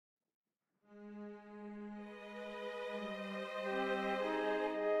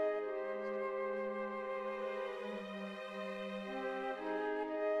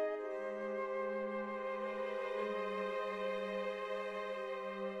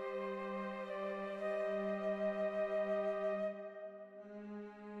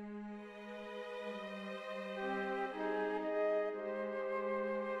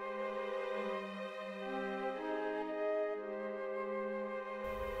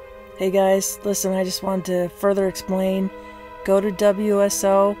Hey guys, listen, I just wanted to further explain. Go to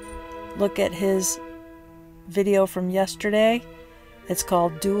WSO, look at his video from yesterday. It's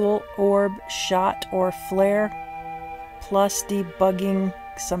called Dual Orb Shot or Flare plus Debugging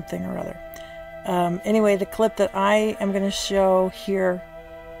something or other. Anyway, the clip that I am going to show here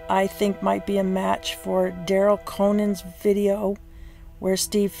I think might be a match for Daryl Conan's video where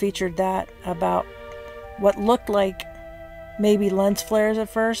Steve featured that about what looked like maybe lens flares at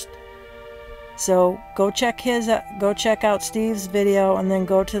first. So go check out Steve's video and then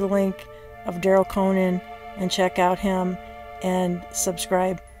go to the link of Daryl Conan and check out him and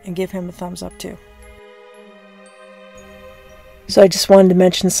subscribe and give him a thumbs up too. So I just wanted to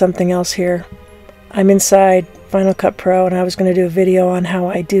mention something else here. I'm inside Final Cut Pro and I was going to do a video on how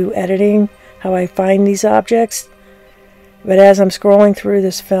I do editing, how I find these objects. But as I'm scrolling through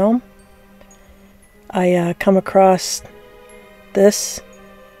this film, I come across this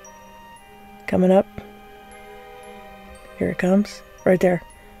coming up. Here it comes, right there.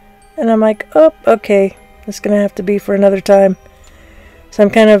 And I'm like, oh, okay, it's going to have to be for another time. So I'm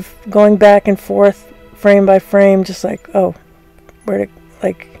kind of going back and forth, frame by frame, just like, oh, where to,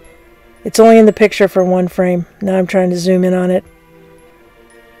 like, it's only in the picture for one frame. Now I'm trying to zoom in on it.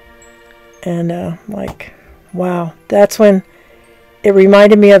 And like, wow, that's when it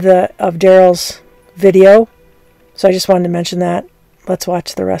reminded me of Daryl's video. So I just wanted to mention that. Let's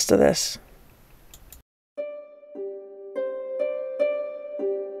watch the rest of this.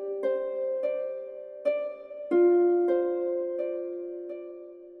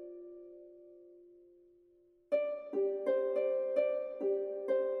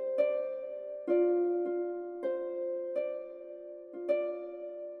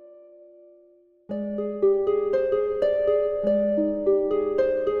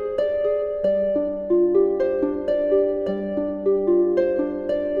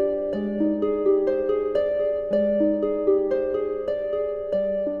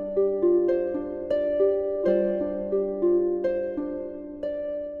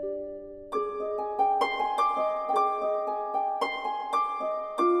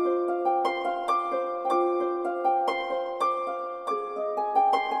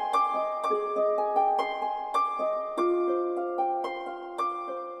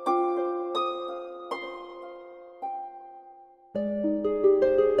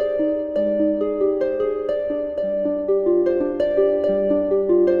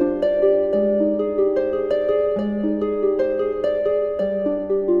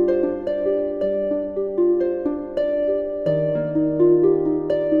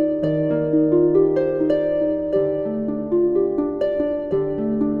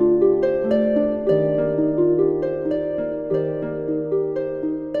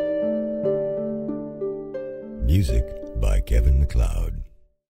 Music by Kevin MacLeod.